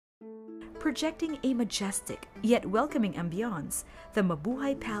Projecting a majestic yet welcoming ambiance, the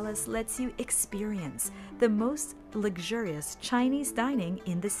Mabuhay Palace lets you experience the most luxurious Chinese dining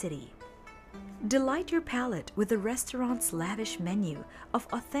in the city. Delight your palate with the restaurant's lavish menu of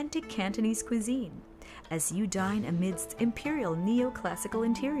authentic Cantonese cuisine as you dine amidst imperial neoclassical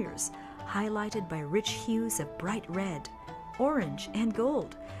interiors, highlighted by rich hues of bright red, orange, and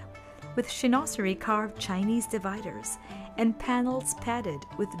gold, with chinoiserie-carved Chinese dividers and panels padded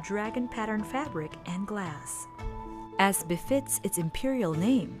with dragon pattern fabric and glass. As befits its imperial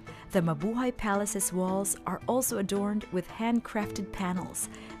name, the Mabuhay Palace's walls are also adorned with handcrafted panels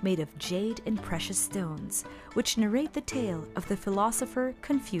made of jade and precious stones, which narrate the tale of the philosopher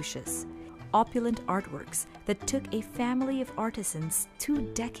Confucius. Opulent artworks that took a family of artisans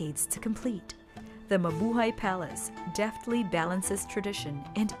 2 decades to complete. The Mabuhay Palace deftly balances tradition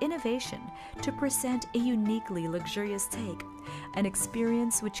and innovation to present a uniquely luxurious take, an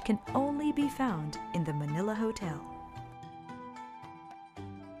experience which can only be found in the Manila Hotel.